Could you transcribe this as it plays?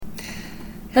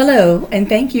Hello, and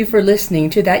thank you for listening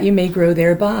to That You May Grow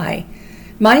Thereby.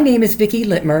 My name is Vicki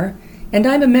Littmer, and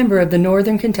I'm a member of the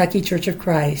Northern Kentucky Church of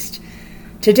Christ.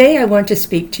 Today I want to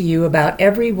speak to you about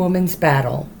every woman's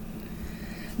battle.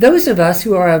 Those of us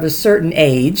who are of a certain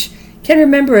age can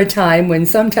remember a time when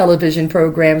some television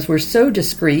programs were so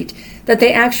discreet that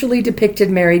they actually depicted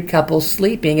married couples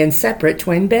sleeping in separate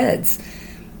twin beds.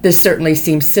 This certainly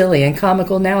seems silly and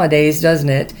comical nowadays, doesn't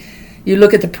it? You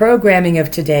look at the programming of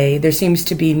today, there seems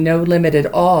to be no limit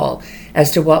at all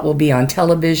as to what will be on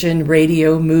television,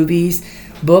 radio, movies,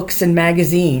 books, and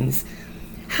magazines.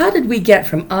 How did we get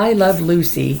from I Love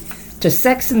Lucy to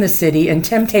Sex and the City and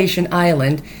Temptation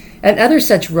Island and other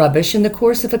such rubbish in the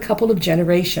course of a couple of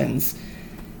generations?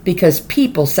 Because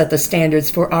people set the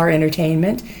standards for our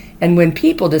entertainment, and when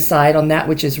people decide on that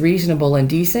which is reasonable and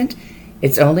decent,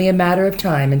 it's only a matter of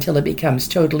time until it becomes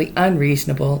totally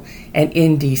unreasonable and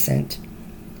indecent.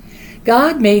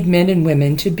 God made men and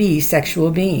women to be sexual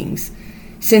beings.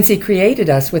 Since He created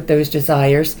us with those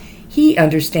desires, He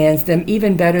understands them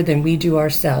even better than we do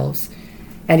ourselves.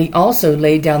 And He also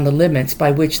laid down the limits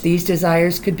by which these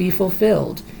desires could be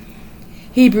fulfilled.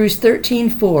 Hebrews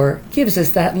 13:4 gives us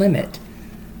that limit.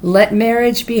 Let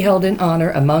marriage be held in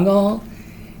honor among all,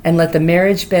 and let the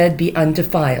marriage bed be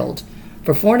undefiled.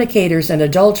 For fornicators and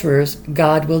adulterers,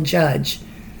 God will judge.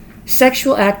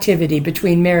 Sexual activity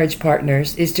between marriage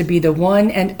partners is to be the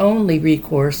one and only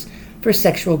recourse for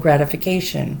sexual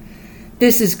gratification.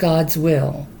 This is God's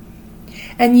will.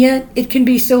 And yet, it can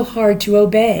be so hard to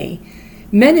obey.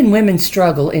 Men and women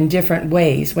struggle in different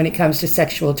ways when it comes to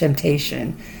sexual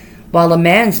temptation. While a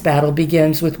man's battle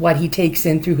begins with what he takes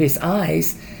in through his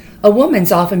eyes, a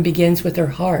woman's often begins with her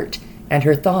heart and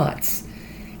her thoughts.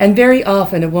 And very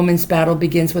often a woman's battle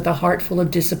begins with a heart full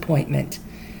of disappointment.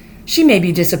 She may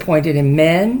be disappointed in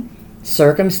men,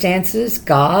 circumstances,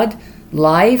 God,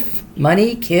 life,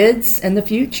 money, kids, and the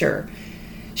future.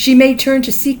 She may turn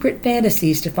to secret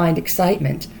fantasies to find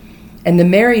excitement, and the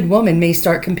married woman may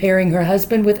start comparing her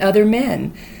husband with other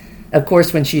men. Of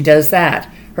course, when she does that,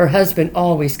 her husband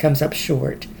always comes up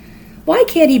short. Why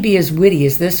can't he be as witty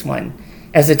as this one,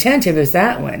 as attentive as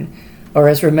that one, or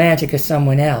as romantic as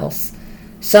someone else?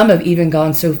 Some have even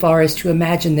gone so far as to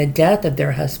imagine the death of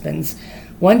their husbands,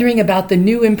 wondering about the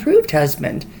new improved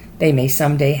husband they may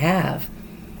someday have.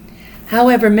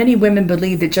 However, many women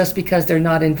believe that just because they're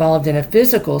not involved in a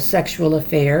physical sexual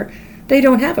affair, they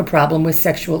don't have a problem with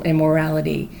sexual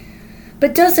immorality.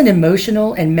 But doesn't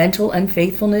emotional and mental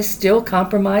unfaithfulness still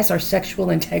compromise our sexual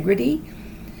integrity?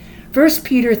 1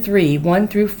 Peter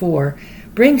 3:1-4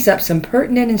 brings up some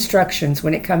pertinent instructions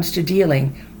when it comes to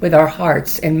dealing with our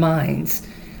hearts and minds.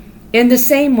 In the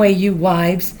same way, you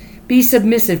wives, be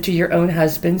submissive to your own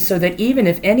husbands, so that even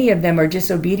if any of them are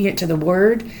disobedient to the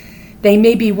word, they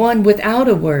may be won without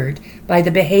a word by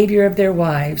the behavior of their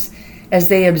wives, as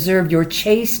they observe your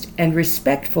chaste and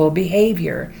respectful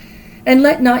behavior. And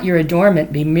let not your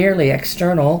adornment be merely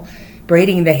external,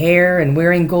 braiding the hair and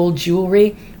wearing gold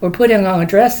jewelry or putting on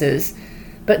dresses,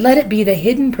 but let it be the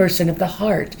hidden person of the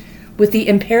heart, with the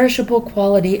imperishable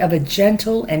quality of a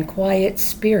gentle and quiet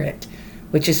spirit,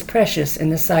 which is precious in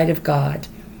the sight of God.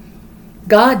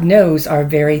 God knows our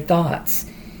very thoughts.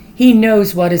 He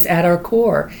knows what is at our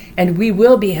core, and we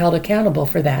will be held accountable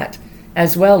for that,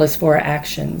 as well as for our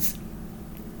actions.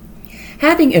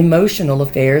 Having emotional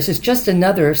affairs is just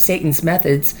another of Satan's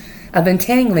methods of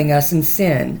entangling us in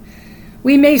sin.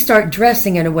 We may start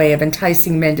dressing in a way of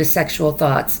enticing men to sexual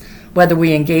thoughts, whether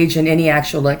we engage in any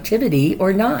actual activity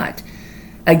or not.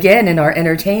 Again, in our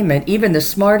entertainment, even the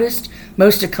smartest,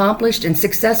 most accomplished, and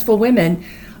successful women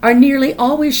are nearly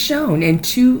always shown in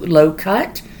too low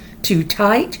cut, too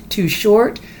tight, too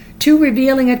short, too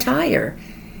revealing attire,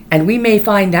 and we may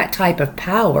find that type of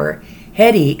power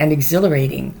heady and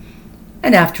exhilarating.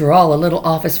 And after all, a little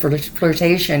office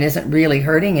flirtation isn't really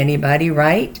hurting anybody,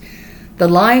 right? The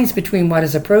lines between what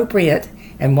is appropriate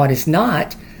and what is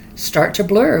not start to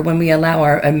blur when we allow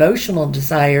our emotional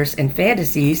desires and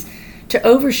fantasies to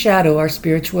overshadow our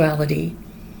spirituality.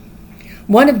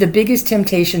 One of the biggest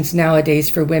temptations nowadays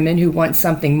for women who want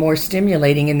something more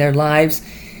stimulating in their lives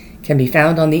can be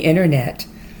found on the internet.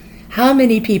 How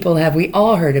many people have we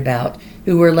all heard about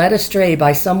who were led astray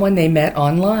by someone they met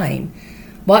online?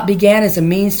 What began as a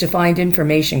means to find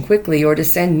information quickly or to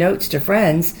send notes to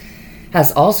friends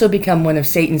has also become one of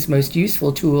Satan's most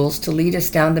useful tools to lead us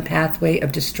down the pathway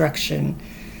of destruction.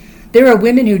 There are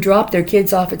women who drop their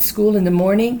kids off at school in the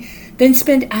morning, then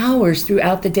spend hours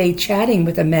throughout the day chatting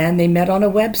with a man they met on a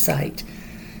website.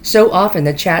 So often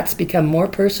the chats become more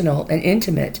personal and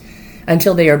intimate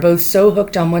until they are both so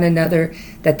hooked on one another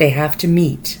that they have to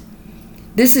meet.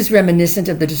 This is reminiscent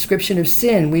of the description of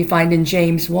sin we find in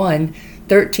James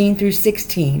 1:13 through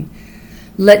 16.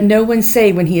 Let no one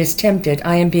say when he is tempted,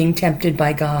 I am being tempted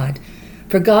by God.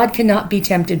 For God cannot be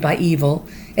tempted by evil,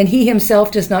 and he himself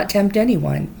does not tempt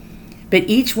anyone. But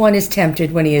each one is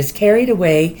tempted when he is carried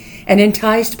away and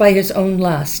enticed by his own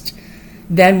lust.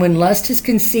 Then when lust is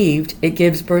conceived, it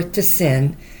gives birth to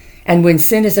sin, and when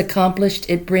sin is accomplished,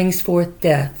 it brings forth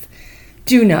death.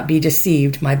 Do not be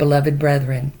deceived, my beloved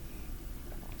brethren.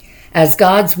 As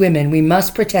God's women, we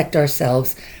must protect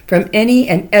ourselves from any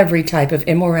and every type of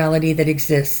immorality that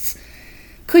exists.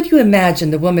 Could you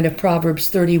imagine the woman of Proverbs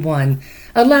 31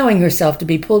 allowing herself to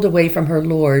be pulled away from her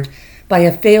Lord by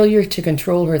a failure to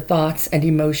control her thoughts and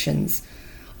emotions?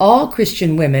 All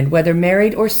Christian women, whether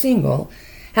married or single,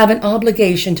 have an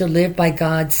obligation to live by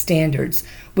God's standards,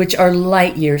 which are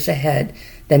light years ahead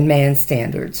than man's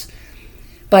standards.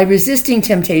 By resisting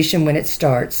temptation when it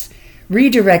starts,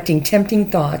 redirecting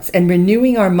tempting thoughts, and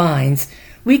renewing our minds,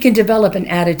 we can develop an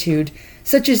attitude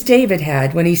such as David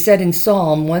had when he said in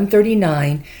Psalm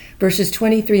 139, verses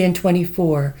 23 and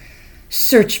 24,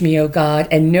 Search me, O God,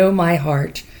 and know my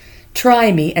heart.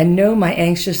 Try me and know my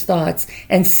anxious thoughts,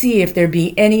 and see if there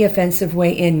be any offensive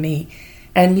way in me,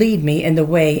 and lead me in the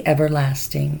way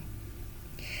everlasting.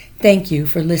 Thank you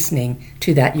for listening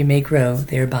to That You May Grow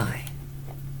Thereby.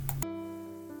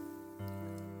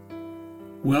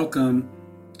 Welcome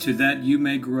to That You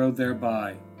May Grow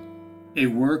Thereby, a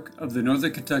work of the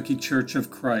Northern Kentucky Church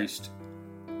of Christ.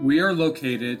 We are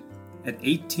located at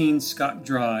 18 Scott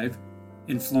Drive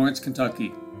in Florence,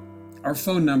 Kentucky. Our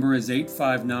phone number is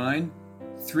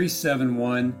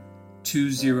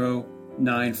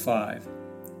 859-371-2095.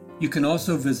 You can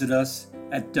also visit us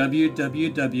at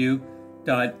www.nkcofc.com.